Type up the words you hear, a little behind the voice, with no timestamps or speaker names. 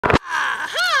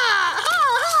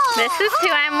This is who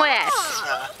I'm with.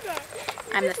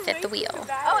 I'm the fifth wheel.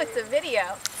 Oh, it's a video.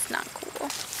 It's not cool.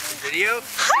 Video?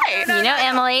 Hi. You know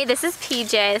Emily. This is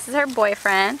PJ. This is her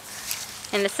boyfriend.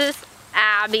 And this is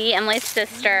Abby, Emily's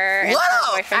sister. And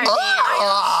her boyfriend.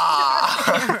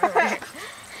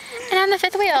 And I'm the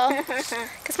fifth wheel.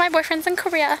 Because my boyfriend's in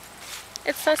Korea.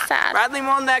 It's so sad. Bradley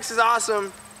Molnax is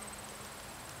awesome.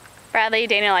 Bradley,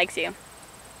 Daniel likes you.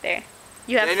 There.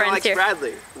 You have Daniel friends likes here.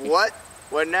 Bradley. What?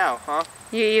 What now, huh?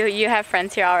 You have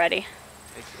friends here already.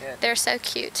 Yeah. They're so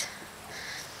cute.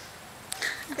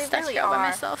 They Stuck really here all by are.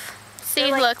 myself. See,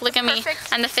 They're like look at me. perfect.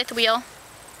 I'm the fifth wheel.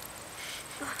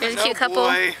 There's a Oh, cute couple.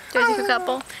 boy. There's a cute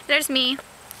couple. There's me,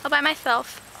 all by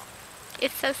myself.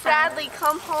 It's so sad. Bradley,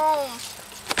 come home.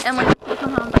 Emily,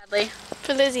 come home, Bradley.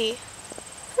 For Lizzie.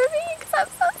 For me, because I'm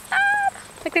so sad.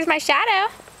 Look, there's my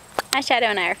shadow. My shadow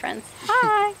and I are friends.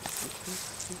 Hi.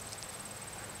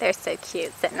 They're so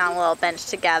cute, sitting on a little bench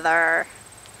together.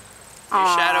 Your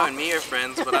Aw. Shadow and me are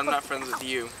friends, but I'm not friends with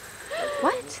you.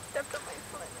 What?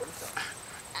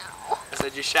 I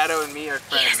said your Shadow and me are It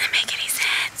friends. doesn't make any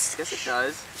sense. Yes, it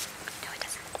does. No, it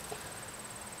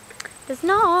doesn't. Does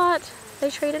not. They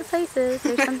traded places.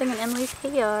 There's something in Emily's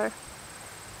hair.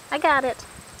 I got it.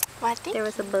 What? There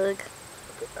was a bug.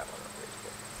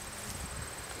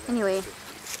 Anyway,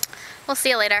 we'll see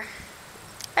you later.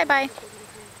 Bye-bye.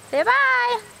 Say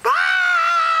bye.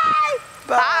 Bye!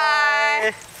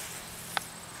 Bye!